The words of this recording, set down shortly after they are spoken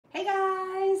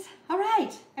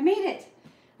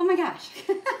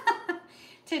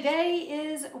today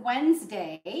is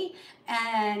Wednesday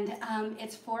and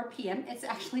it's 4 p.m. It's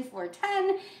actually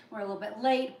 4:10. We're a little bit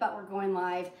late, but we're going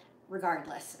live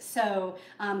regardless. So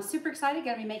I'm super excited.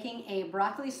 Gonna be making a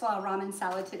broccoli slaw ramen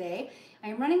salad today.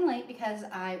 I'm running late because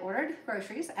I ordered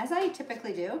groceries, as I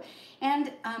typically do,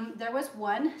 and there was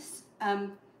one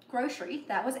grocery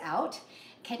that was out.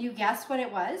 Can you guess what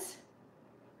it was?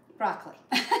 Broccoli.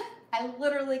 I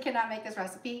literally cannot make this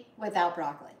recipe without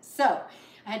broccoli. So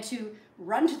I had to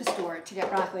run to the store to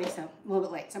get broccoli, so a little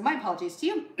bit late. So my apologies to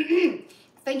you.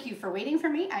 Thank you for waiting for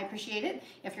me. I appreciate it.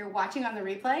 If you're watching on the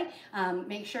replay,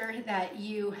 make sure that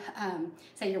you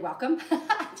say you're welcome,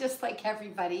 just like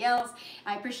everybody else.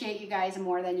 I appreciate you guys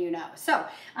more than you know. So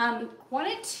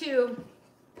wanted to,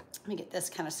 let me get this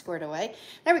kind of squared away.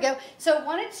 There we go. So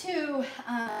wanted to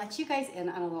let you guys in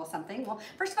on a little something. Well,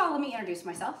 first of all, let me introduce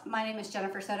myself. My name is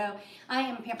Jennifer Soto. I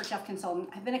am a Pampered Chef consultant.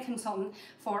 I've been a consultant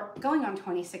for going on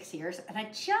 26 years, and I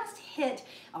just hit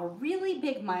a really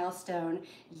big milestone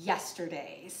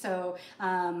yesterday. So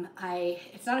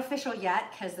it's not official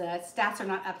yet because the stats are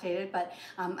not updated, but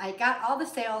I got all the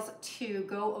sales to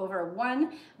go over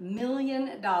 $1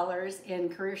 million in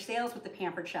career sales with the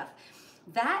Pampered Chef.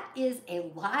 That is a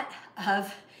lot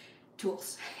of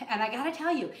tools. And I gotta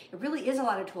tell you, it really is a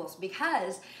lot of tools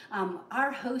because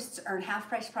our hosts earn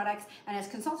half-price products, and as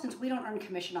consultants, we don't earn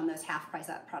commission on those half-price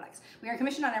products. We earn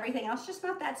commission on everything else, just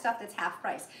not that stuff that's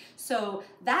half-price. So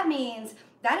that means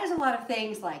that is a lot of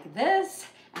things like this,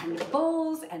 and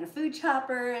bowls, and food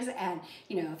choppers, and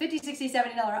 $50, $60,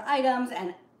 $70 items,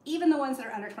 and even the ones that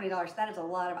are under $20, that is a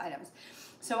lot of items.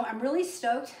 So I'm really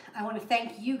stoked. I wanna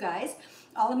thank you guys,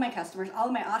 all of my customers, all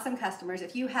of my awesome customers.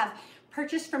 If you have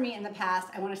purchased from me in the past,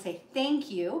 I want to say thank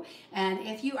you. And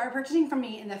if you are purchasing from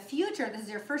me in the future, this is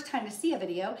your first time to see a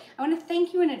video, I want to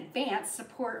thank you in advance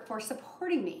for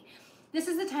supporting me. This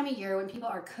is the time of year when people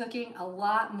are cooking a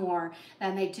lot more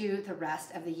than they do the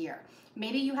rest of the year.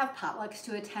 Maybe you have potlucks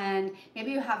to attend,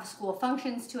 maybe you have school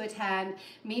functions to attend,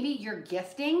 maybe you're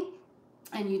gifting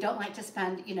and you don't like to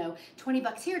spend, 20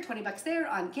 bucks here, 20 bucks there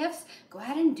on gifts, go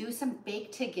ahead and do some bake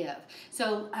to give.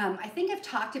 So I think I've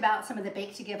talked about some of the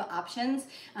bake to give options.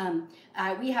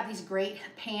 We have these great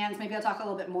pans. Maybe I'll talk a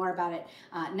little bit more about it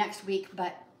next week,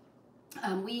 but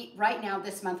right now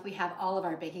this month we have all of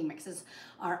our baking mixes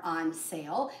are on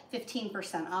sale,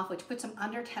 15% off, which puts them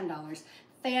under $10.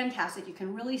 Fantastic. You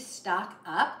can really stock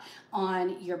up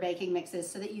on your baking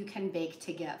mixes so that you can bake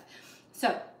to give.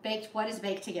 So what is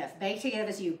bake to give? Bake to give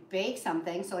is you bake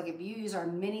something. So like if you use our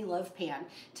mini loaf pan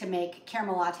to make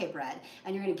caramel latte bread,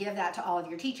 and you're gonna give that to all of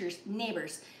your teachers,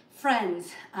 neighbors,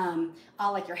 friends,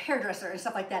 all like your hairdresser and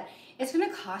stuff like that, it's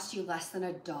gonna cost you less than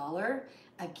 $1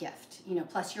 a gift,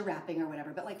 plus your wrapping or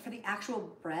whatever. But like for the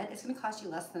actual bread, it's gonna cost you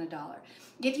less than $1.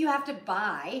 If you have to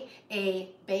buy a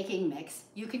baking mix,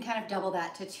 you can kind of double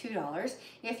that to $2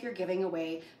 if you're giving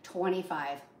away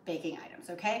 25 baking items,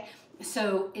 okay?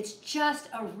 So it's just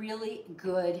a really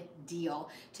good deal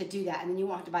to do that, and then you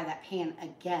won't have to buy that pan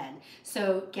again.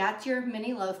 So get your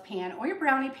mini loaf pan or your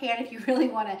brownie pan if you really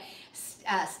want to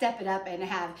step it up and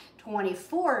have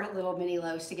 24 little mini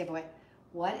loaves to give away.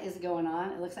 What is going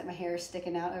on? It looks like my hair is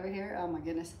sticking out over here. Oh my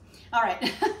goodness. All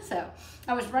right, so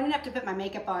I was running up to put my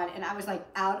makeup on and I was like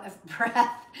out of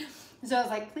breath. So I was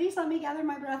like, please let me gather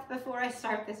my breath before I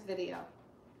start this video.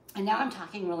 And now I'm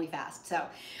talking really fast. So,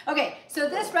 okay, so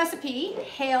this recipe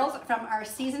hails from our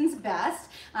Season's Best.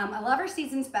 I love our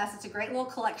Season's Best. It's a great little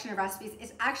collection of recipes.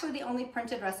 It's actually the only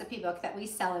printed recipe book that we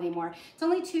sell anymore. It's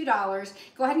only $2.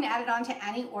 Go ahead and add it on to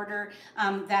any order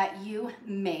that you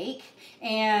make.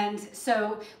 And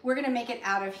so we're gonna make it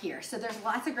out of here. So there's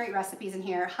lots of great recipes in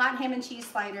here. Hot ham and cheese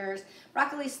sliders,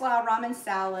 broccoli slaw ramen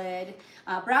salad,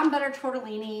 brown butter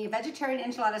tortellini, vegetarian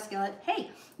enchilada skillet.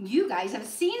 Hey, you guys have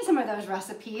seen some of those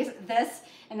recipes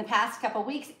in the past couple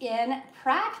weeks in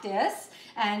practice,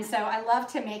 and so I love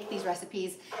to make these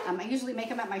recipes. I usually make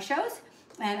them at my shows,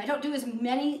 and I don't do as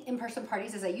many in-person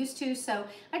parties as I used to, so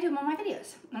I do them on my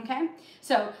videos, okay?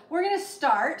 So we're gonna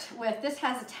start with, this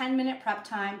has a 10-minute prep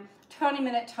time,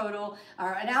 20-minute total,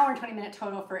 or an hour and 20-minute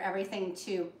total for everything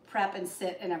to prep and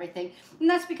sit and everything, and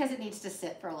that's because it needs to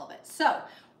sit for a little bit. So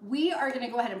we are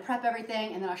gonna go ahead and prep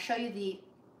everything, and then I'll show you the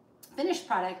finished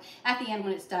product at the end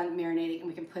when it's done marinating, and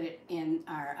we can put it in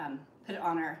our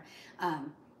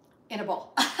in a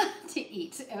bowl to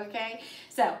eat, okay?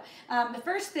 So the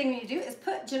first thing we need to do is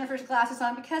put Jennifer's glasses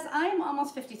on because I'm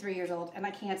almost 53 years old and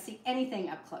I can't see anything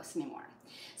up close anymore.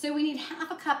 So we need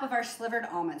half a cup of our slivered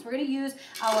almonds. We're gonna use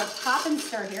our pop and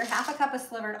stir here, half a cup of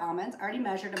slivered almonds, already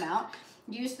measured them out.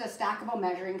 Use the stackable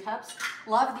measuring cups.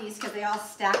 Love these because they all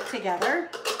stack together.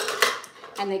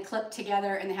 and they clip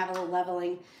together and they have a little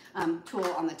leveling tool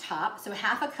on the top. So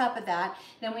half a cup of that.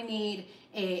 Then we need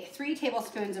 3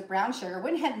 tablespoons of brown sugar.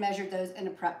 Went ahead and measured those in a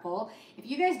prep bowl. If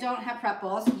you guys don't have prep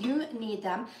bowls, you need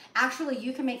them. Actually,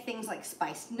 you can make things like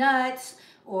spiced nuts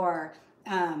or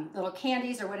little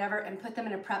candies or whatever and put them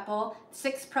in a prep bowl.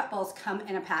 6 prep bowls come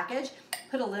in a package.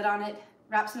 Put a lid on it,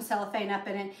 wrap some cellophane up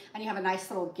in it, and you have a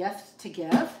nice little gift to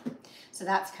give. So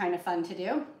that's kind of fun to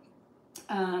do.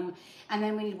 And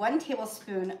then we need 1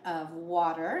 tablespoon of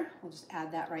water. We'll just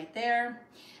add that right there.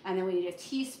 And then we need a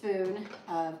teaspoon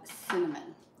of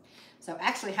cinnamon. So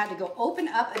actually had to go open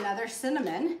up another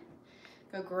cinnamon,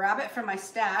 go grab it from my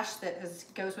stash that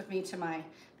goes with me to my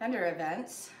vendor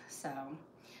events. So,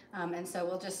 and so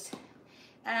we'll just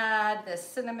add the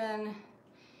cinnamon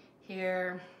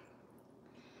here.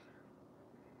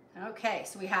 Okay,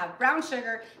 so we have brown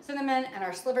sugar, cinnamon, and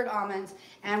our slivered almonds,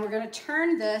 and we're gonna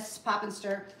turn this pop and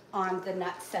stir on the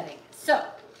nut setting. So,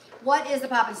 what is the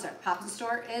pop and stir? Pop and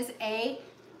stir is a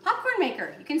popcorn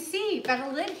maker. You can see, you've got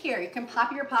a lid here. You can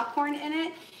pop your popcorn in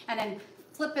it, and then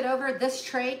flip it over. This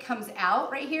tray comes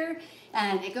out right here,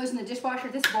 and it goes in the dishwasher.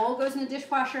 This bowl goes in the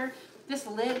dishwasher. This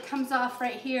lid comes off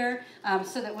right here,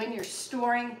 so that when you're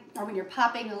storing, or when you're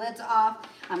popping, the lid's off.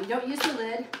 You don't use the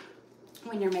lid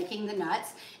when you're making the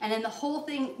nuts, and then the whole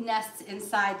thing nests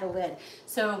inside the lid.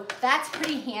 So that's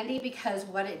pretty handy because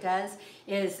what it does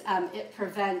is it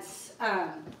prevents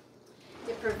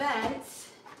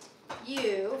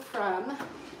you from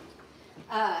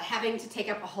having to take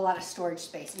up a whole lot of storage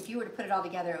space. If you were to put it all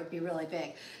together, it would be really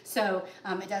big. So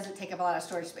it doesn't take up a lot of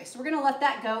storage space. So we're gonna let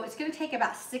that go. It's gonna take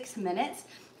about 6 minutes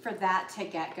for that to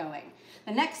get going.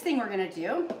 The next thing we're gonna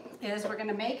do is we're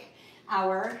gonna make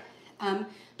our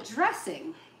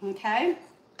dressing, okay?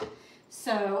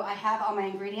 So I have all my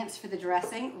ingredients for the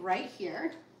dressing right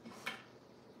here.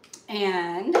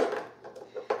 And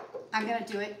I'm gonna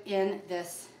do it in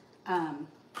this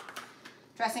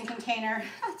dressing container.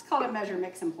 It's called a measure,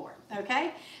 mix, and pour,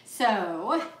 okay?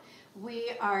 So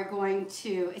we are going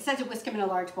to, it says to whisk them in a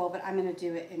large bowl, but I'm gonna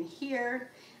do it in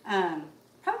here.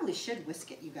 Probably should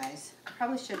whisk it, you guys. I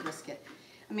probably should whisk it.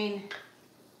 I mean,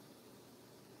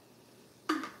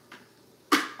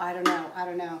 I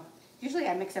don't know. Usually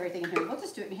I mix everything in here. We'll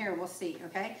just do it in here and we'll see,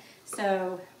 okay?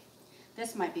 So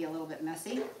this might be a little bit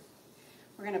messy.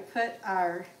 We're gonna put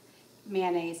our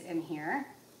mayonnaise in here.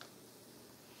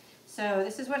 So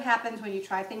this is what happens when you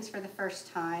try things for the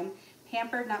first time.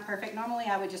 Pampered, not perfect. Normally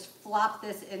I would just flop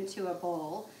this into a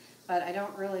bowl, but I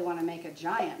don't really wanna make a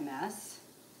giant mess.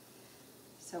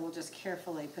 So we'll just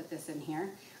carefully put this in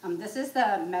here. This is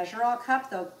the measure-all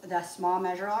cup, the small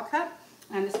measure-all cup.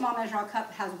 And the small measure-all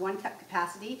cup has 1 cup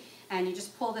capacity, and you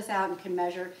just pull this out and you can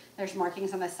measure. There's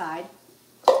markings on the side.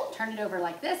 Turn it over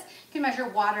like this. You can measure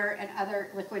water and other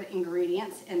liquid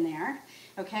ingredients in there,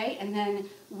 okay? And then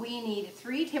we need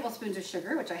 3 tablespoons of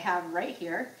sugar, which I have right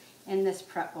here in this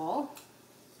prep bowl.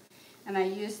 And I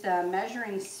use the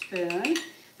measuring spoon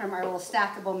from our little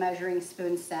stackable measuring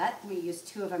spoon set. We use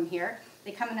 2 of them here.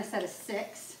 They come in a set of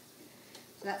 6,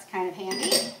 so that's kind of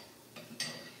handy.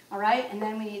 All right, and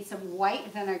then we need some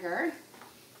white vinegar.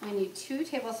 We need 2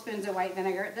 tablespoons of white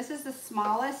vinegar. This is the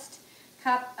smallest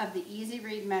cup of the Easy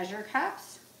Read measure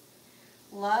cups.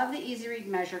 Love the Easy Read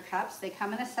measure cups. They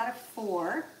come in a set of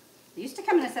 4. They used to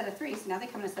come in a set of 3, so now they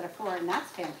come in a set of 4, and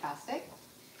that's fantastic.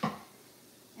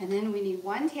 And then we need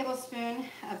 1 tablespoon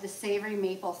of the savory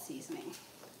maple seasoning.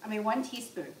 I mean 1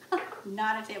 teaspoon,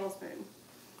 not a tablespoon.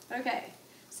 Okay,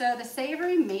 so the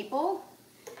savory maple,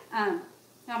 oh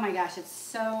my gosh, it's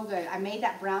so good. I made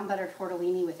that brown butter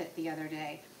tortellini with it the other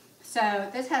day. So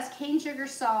this has cane sugar,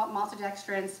 salt,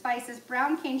 maltodextrin, spices,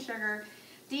 brown cane sugar,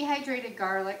 dehydrated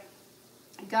garlic,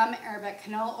 gum arabic,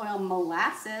 canola oil,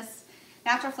 molasses,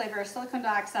 natural flavor, silicone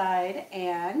dioxide,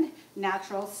 and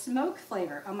natural smoke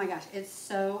flavor. Oh my gosh, it's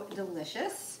so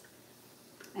delicious.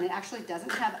 And it actually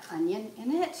doesn't have onion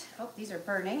in it. Oh, these are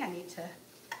burning. I need to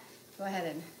go ahead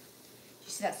and, you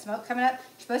see that smoke coming up?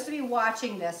 You're supposed to be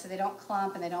watching this so they don't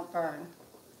clump and they don't burn.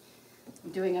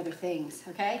 I'm doing other things,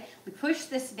 okay? We push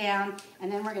this down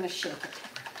and then we're gonna shake it.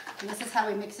 And this is how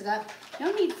we mix it up.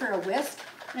 No need for a whisk.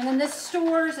 And then this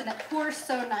stores and it pours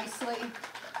so nicely.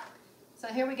 So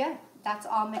here we go. That's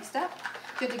all mixed up.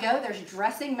 Good to go. There's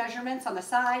dressing measurements on the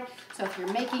side. So if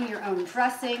you're making your own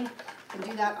dressing, you can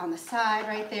do that on the side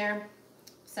right there.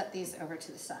 Set these over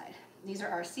to the side. These are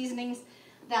our seasonings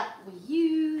that we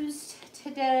used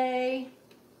today.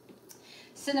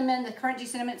 Cinnamon, the crunchy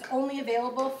cinnamon, it's only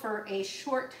available for a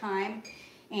short time,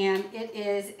 and it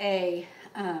is a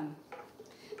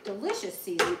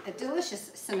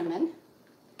delicious cinnamon.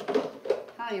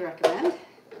 Highly recommend.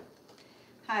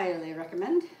 Highly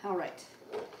recommend. All right.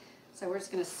 So we're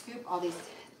just gonna scoop all the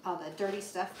dirty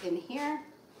stuff in here,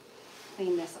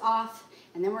 clean this off,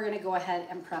 and then we're gonna go ahead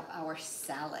and prep our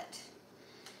salad.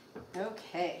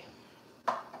 Okay.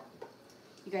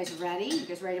 You guys ready? You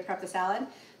guys ready to prep the salad?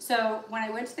 So when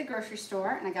I went to the grocery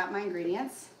store and I got my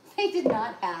ingredients, they did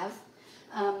not have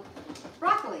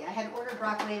broccoli. I had ordered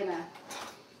broccoli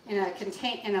in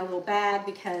a little bag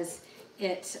because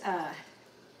it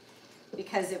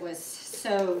was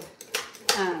so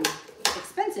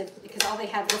expensive, because all they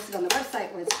had listed on the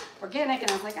website was organic,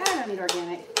 and I was like, I don't need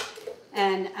organic.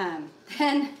 And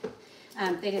then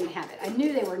they didn't have it. I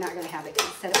knew they were not going to have it because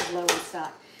it said it was low in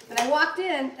stock. When I walked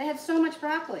in, they had so much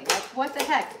broccoli. Like, what the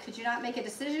heck? Could you not make a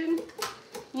decision?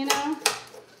 You know?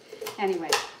 Anyway,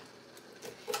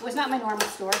 it was not my normal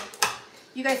store.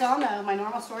 You guys all know my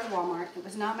normal store is Walmart. It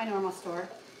was not my normal store.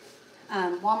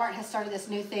 Walmart has started this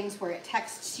new things where it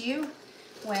texts you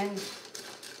when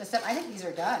the stuff, I think these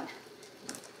are done.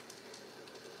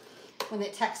 When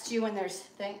it texts you when there's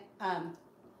thing,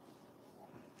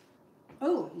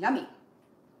 oh, yummy.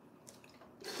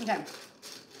 Okay.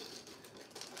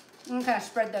 I'm gonna kind of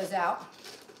spread those out.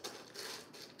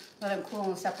 Let them cool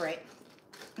and separate.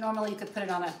 Normally you could put it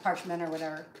on a parchment or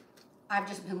whatever. I've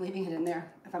just been leaving it in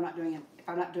there if I'm not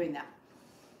doing that.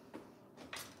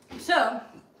 So,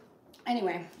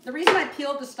 anyway, the reason I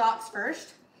peeled the stalks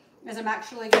first is I'm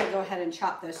actually gonna go ahead and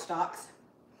chop those stalks.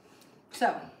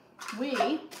 So, we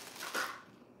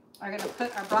are gonna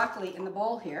put our broccoli in the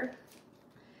bowl here,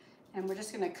 and we're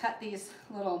just gonna cut these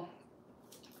little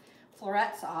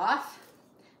florets off.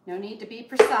 No need to be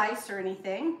precise or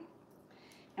anything.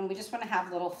 And we just want to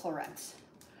have little florets,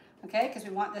 okay? Because we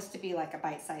want this to be like a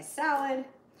bite-sized salad.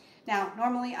 Now,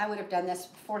 normally I would have done this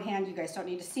beforehand. You guys don't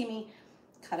need to see me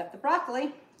cut up the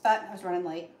broccoli, but I was running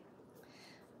late.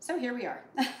 So here we are.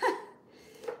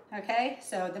 Okay,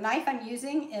 so the knife I'm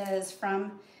using is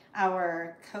from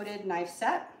our coated knife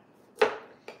set.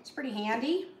 It's pretty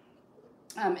handy.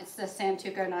 It's the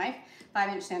Santoku knife,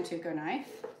 5-inch Santoku knife.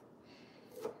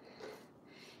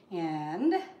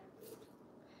 And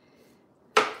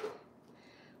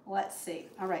let's see.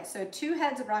 All right, so 2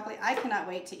 heads of broccoli. I cannot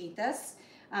wait to eat this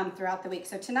throughout the week.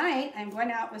 So tonight I'm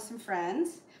going out with some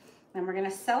friends and we're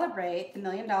gonna celebrate the $1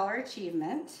 million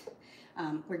achievement.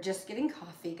 We're just getting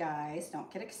coffee, guys. Don't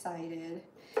get excited.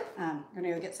 We're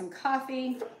gonna go get some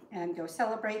coffee and go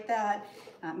celebrate that.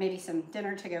 Maybe some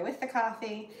dinner to go with the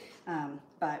coffee.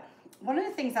 But one of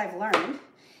the things I've learned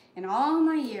in all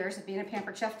my years of being a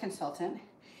Pampered Chef consultant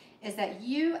is that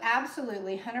you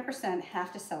absolutely 100%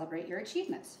 have to celebrate your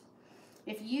achievements.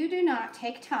 If you do not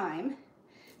take time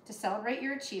to celebrate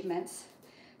your achievements,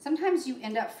 sometimes you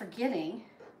end up forgetting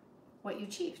what you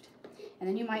achieved. And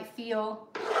then you might feel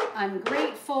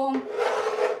ungrateful,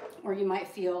 or you might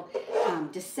feel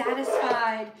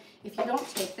dissatisfied if you don't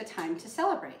take the time to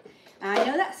celebrate. And I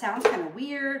know that sounds kind of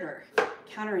weird or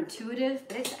counterintuitive,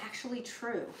 but it's actually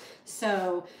true.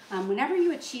 So whenever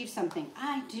you achieve something,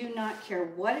 I do not care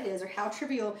what it is or how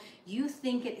trivial you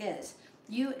think it is,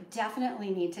 you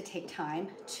definitely need to take time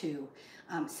to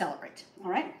celebrate, all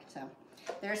right? So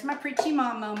there's my preachy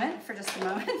mom moment for just a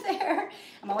moment there.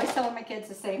 I'm always telling my kids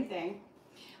the same thing.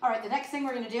 All right, the next thing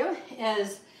we're gonna do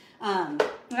is, and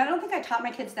I don't think I taught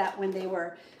my kids that when they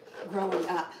were growing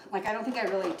up. Like, I don't think I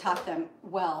really taught them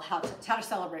well how to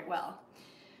celebrate well.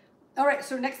 All right,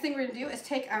 so next thing we're gonna do is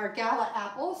take our gala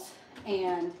apples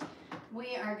and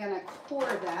we are gonna core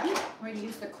them. We're gonna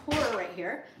use the core right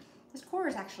here. This core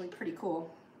is actually pretty cool.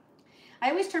 I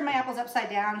always turn my apples upside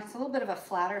down. It's a little bit of a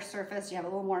flatter surface. You have a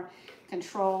little more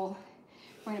control.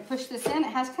 We're gonna push this in.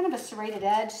 It has kind of a serrated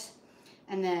edge.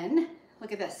 And then,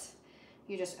 look at this.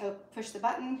 You just push the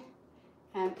button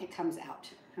and it comes out,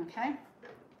 okay?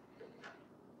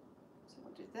 So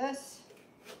we'll do this.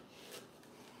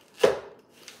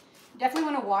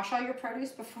 Definitely want to wash all your produce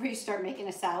before you start making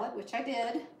a salad, which I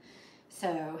did.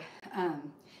 So,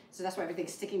 so that's why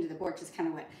everything's sticking to the board, because it's kind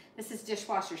of wet. This is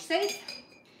dishwasher safe,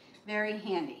 very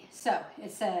handy. So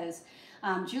it says,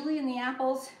 julienne the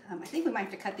apples. I think we might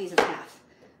have to cut these in half.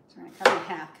 So we're going to cut them in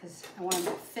half because I want them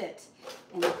to fit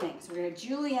in the thing. So we're going to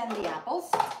julienne the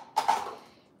apples.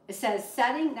 It says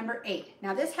setting number 8.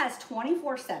 Now this has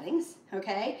 24 settings,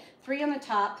 okay? 3 on the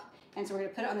top, and so we're going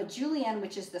to put it on the julienne,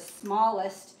 which is the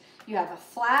smallest. You have a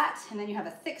flat, and then you have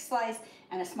a thick slice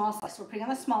and a small slice. So we're putting on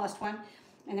the smallest one,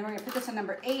 and then we're gonna put this on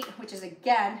number 8, which is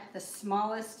again the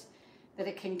smallest that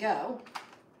it can go.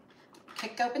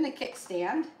 Kick open the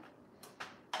kickstand,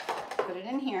 put it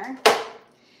in here.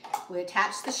 We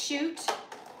attach the chute,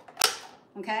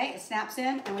 okay? It snaps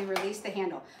in, and we release the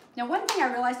handle. Now, one thing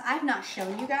I realized I've not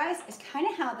shown you guys is kind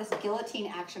of how this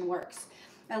guillotine action works.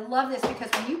 I love this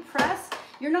because when you press,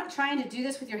 You're not trying to do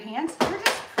this with your hands, you're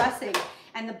just pressing,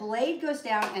 and the blade goes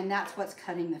down, and that's what's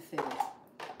cutting the food.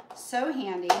 So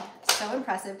handy, so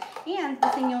impressive. And the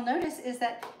thing you'll notice is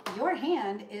that your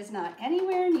hand is not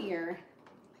anywhere near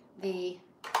the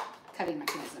cutting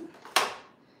mechanism.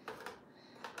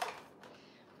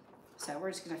 So we're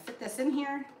just gonna fit this in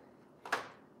here.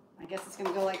 I guess it's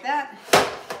gonna go like that.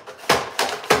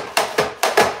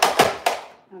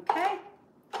 Okay.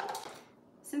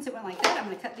 Since it went like that, I'm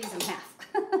gonna cut these in half.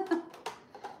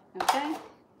 Okay.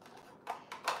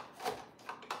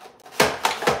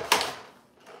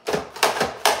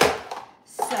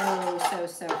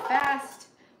 So fast.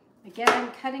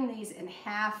 Again, cutting these in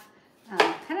half,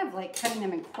 kind of like cutting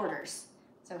them in quarters.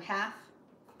 So half,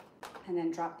 and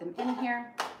then drop them in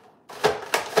here.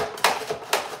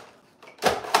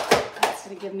 That's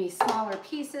gonna give me smaller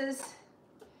pieces.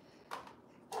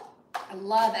 I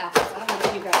love apples. I don't know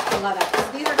about you guys, I love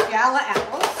apples. These are gala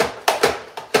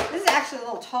apples. This is actually a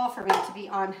little tall for me to be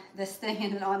on this thing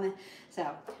and on the,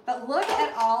 but look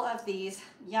at all of these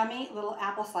yummy little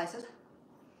apple slices.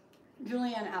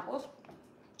 Julienne apples.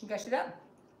 You guys see that?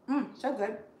 So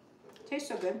good. Tastes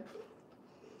so good.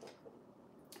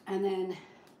 And then,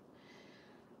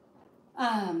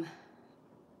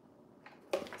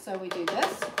 so we do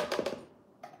this.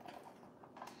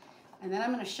 And then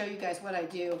I'm going to show you guys what I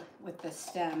do with the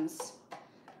stems.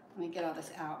 Let me get all this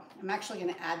out. I'm actually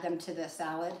going to add them to the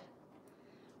salad.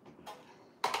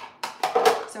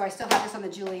 So I still have this on the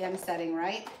julienne setting,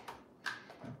 right?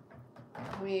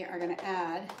 We are going to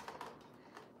add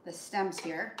the stems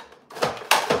here.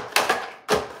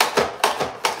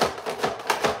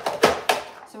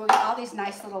 So we'll get all these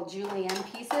nice little julienne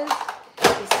pieces,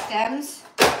 these stems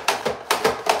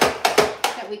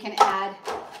that we can add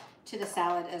to the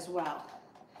salad as well.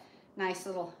 Nice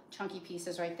little chunky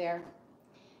pieces right there.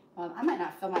 I might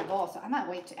not fill my bowl, so I might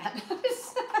wait to add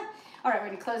those. All right, we're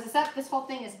gonna close this up. This whole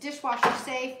thing is dishwasher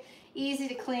safe, easy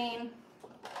to clean.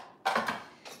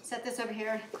 Set this over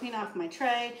here, clean off my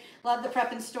tray. Love the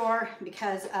Prep and Store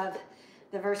because of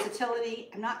the versatility.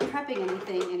 I'm not prepping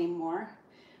anything anymore,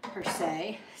 per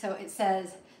se. So it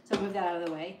says, so move that out of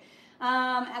the way.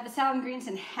 Add the salad ingredients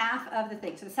in half of the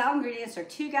thing. So the salad ingredients are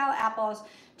 2 gala apples,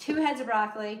 2 heads of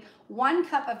broccoli, 1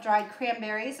 cup of dried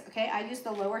cranberries. Okay, I use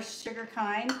the lower sugar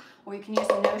kind, or you can use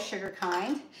the no sugar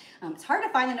kind. It's hard to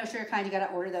find the no sugar kind, you gotta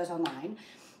order those online.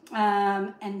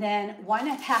 And then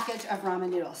 1 package of ramen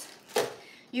noodles.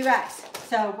 You guys,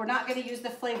 so we're not gonna use the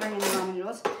flavoring in the ramen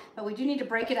noodles, but we do need to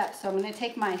break it up. So I'm gonna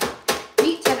take my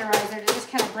meat tenderizer to just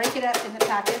kind of break it up in the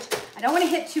package. I don't wanna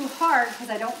hit too hard because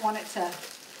I don't want it to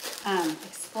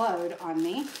explode on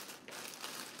me.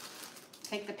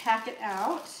 Take the packet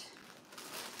out,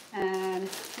 and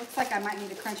looks like I might need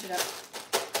to crunch it up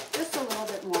just a little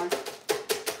bit more.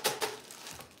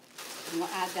 And we'll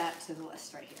add that to the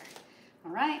list right here.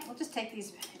 All right, we'll just take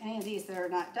these, any of these that are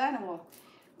not done, and we'll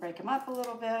break them up a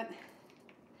little bit.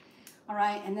 All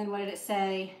right, and then what did it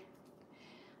say?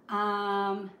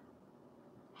 Half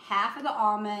of the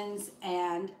almonds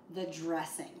and the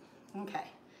dressing. Okay,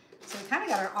 so we kind of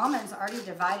got our almonds already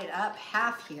divided up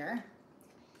half here.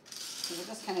 So we'll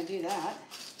just kind of do that.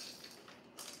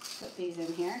 Put these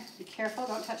in here. Be careful,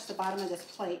 don't touch the bottom of this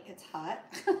plate, it's hot.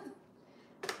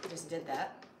 I just did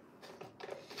that.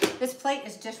 This plate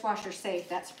is dishwasher safe,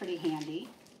 that's pretty handy.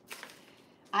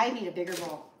 I need a bigger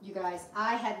bowl. You guys,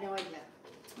 I had no idea.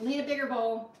 I need a bigger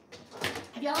bowl.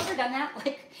 Have y'all ever done that?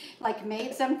 Like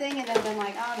made something and then been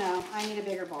like, oh no, I need a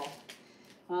bigger bowl.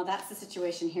 Well, that's the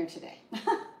situation here today.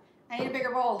 I need a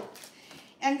bigger bowl.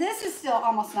 And this is still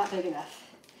almost not big enough.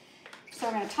 So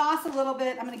we're gonna toss a little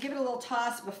bit. I'm gonna give it a little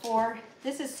toss before.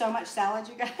 This is so much salad,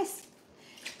 you guys.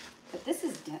 But this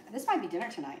might be dinner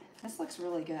tonight. This looks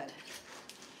really good.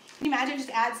 Can you imagine just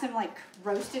add some like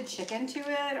roasted chicken to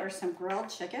it or some grilled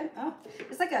chicken? Oh,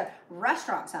 it's like a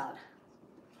restaurant salad.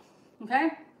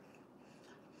 Okay?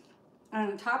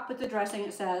 And on top with the dressing,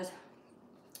 it says,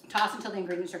 toss until the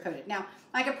ingredients are coated. Now,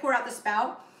 I could pour out the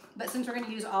spout, but since we're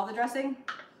gonna use all the dressing,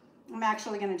 I'm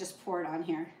actually gonna just pour it on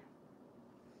here.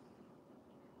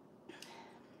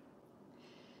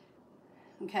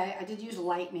 Okay, I did use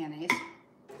light mayonnaise,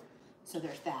 so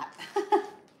there's that.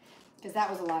 Because that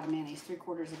was a lot of mayonnaise,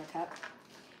 3/4 of a cup.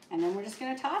 And then we're just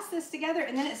gonna toss this together,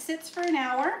 and then it sits for an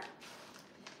hour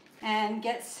and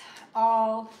gets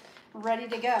all ready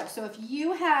to go. So if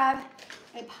you have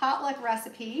a potluck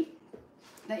recipe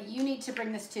that you need to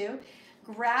bring this to,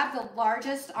 grab the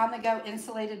largest on-the-go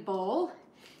insulated bowl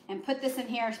and put this in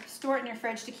here, store it in your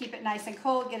fridge to keep it nice and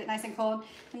cold, get it nice and cold,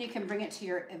 and you can bring it to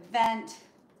your event.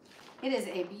 It is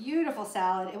a beautiful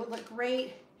salad. It would look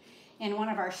great in one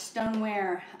of our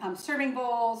stoneware serving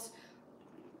bowls,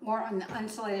 or on the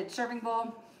insulated serving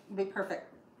bowl would be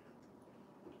perfect.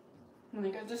 Let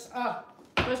me get this. Oh,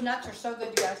 those nuts are so good,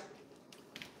 you guys.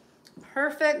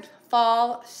 Perfect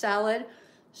fall salad.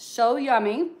 So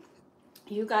yummy.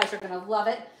 You guys are gonna love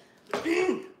it.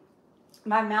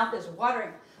 My mouth is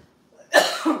watering.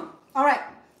 All right,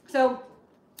 so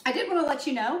I did want to let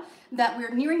you know that we're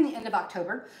nearing the end of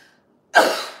October.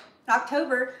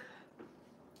 October,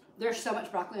 there's so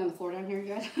much broccoli on the floor down here, you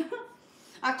guys.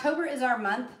 October is our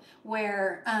month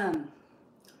where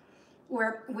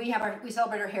we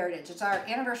celebrate our heritage. It's our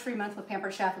anniversary month with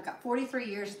Pampered Chef. We've got 43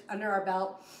 years under our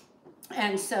belt.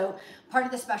 And so part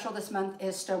of the special this month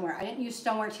is stoneware. I didn't use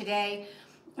stoneware today,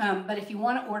 but if you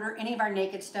want to order any of our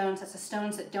naked stones, that's the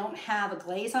stones that don't have a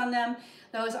glaze on them,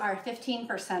 those are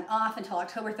 15% off until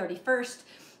October 31st.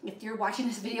 If you're watching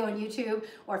this video on YouTube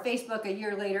or Facebook a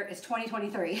year later, it's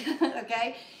 2023,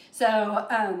 okay? So,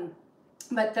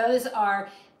 but those are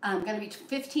going to be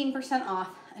 15% off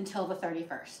until the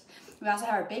 31st. We also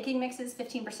have our baking mixes,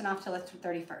 15% off till the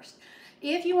 31st.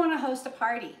 If you want to host a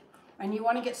party and you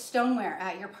want to get stoneware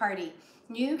at your party,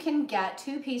 you can get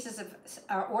 2 pieces of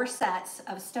or sets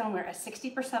of stoneware at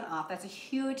 60% off. That's a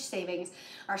huge savings.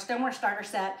 Our stoneware starter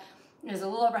set is a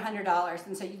little over $100,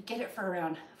 and so you get it for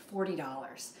around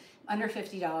 $40, under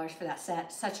 $50 for that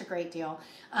set. Such a great deal.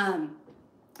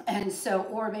 And so,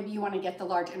 or maybe you want to get the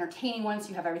large entertaining ones.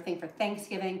 You have everything for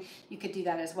Thanksgiving. You could do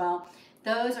that as well.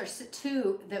 Those are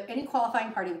any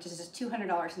qualifying party, which is just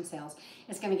 $200 in sales,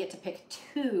 is going to get to pick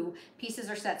 2 pieces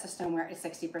or sets of stoneware at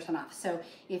 60% off. So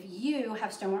if you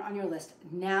have stoneware on your list,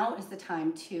 now is the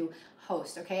time to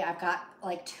host, okay? I've got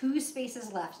like 2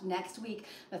 spaces left next week,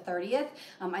 the 30th.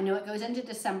 I know it goes into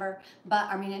December,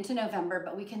 into November,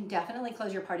 but we can definitely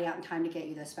close your party out in time to get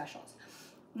you those specials.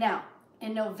 Now,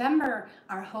 in November,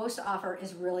 our host offer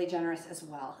is really generous as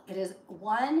well. It is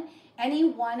any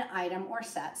one item or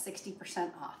set,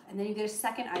 60% off. And then you get a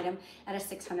second item at a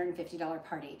 $650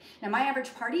 party. Now, my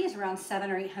average party is around $700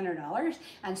 or $800.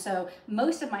 And so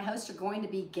most of my hosts are going to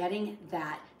be getting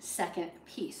that second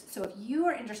piece. So if you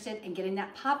are interested in getting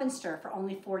that pop and stir for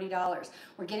only $40,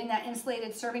 or getting that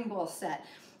insulated serving bowl set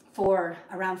for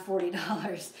around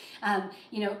 $40.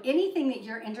 Anything that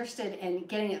you're interested in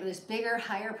getting at those bigger,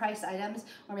 higher price items,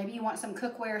 or maybe you want some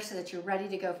cookware so that you're ready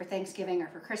to go for Thanksgiving or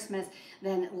for Christmas,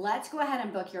 then let's go ahead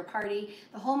and book your party.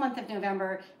 The whole month of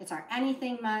November, it's our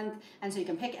anything month, and so you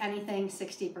can pick anything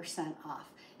 60% off.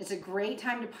 It's a great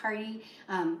time to party.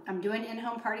 I'm doing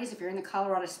in-home parties if you're in the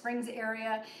Colorado Springs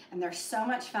area, and they're so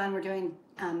much fun. We're doing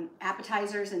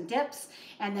appetizers and dips,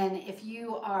 and then if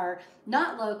you are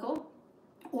not local,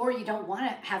 or you don't want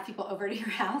to have people over to your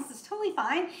house, it's totally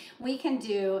fine. We can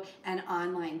do an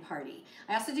online party.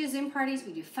 I also do Zoom parties.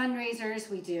 We do fundraisers.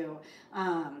 We do,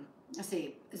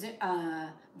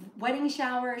 wedding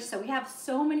showers. So we have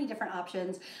so many different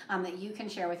options that you can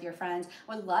share with your friends.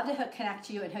 I would love to connect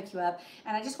you and hook you up.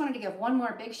 And I just wanted to give one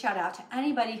more big shout out to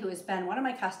anybody who has been one of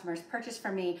my customers, purchased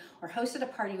from me, or hosted a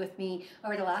party with me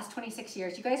over the last 26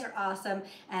 years. You guys are awesome.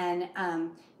 And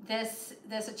this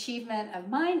achievement of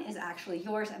mine is actually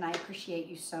yours, and I appreciate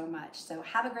you so much. So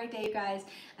have a great day, you guys,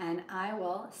 and I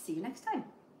will see you next time.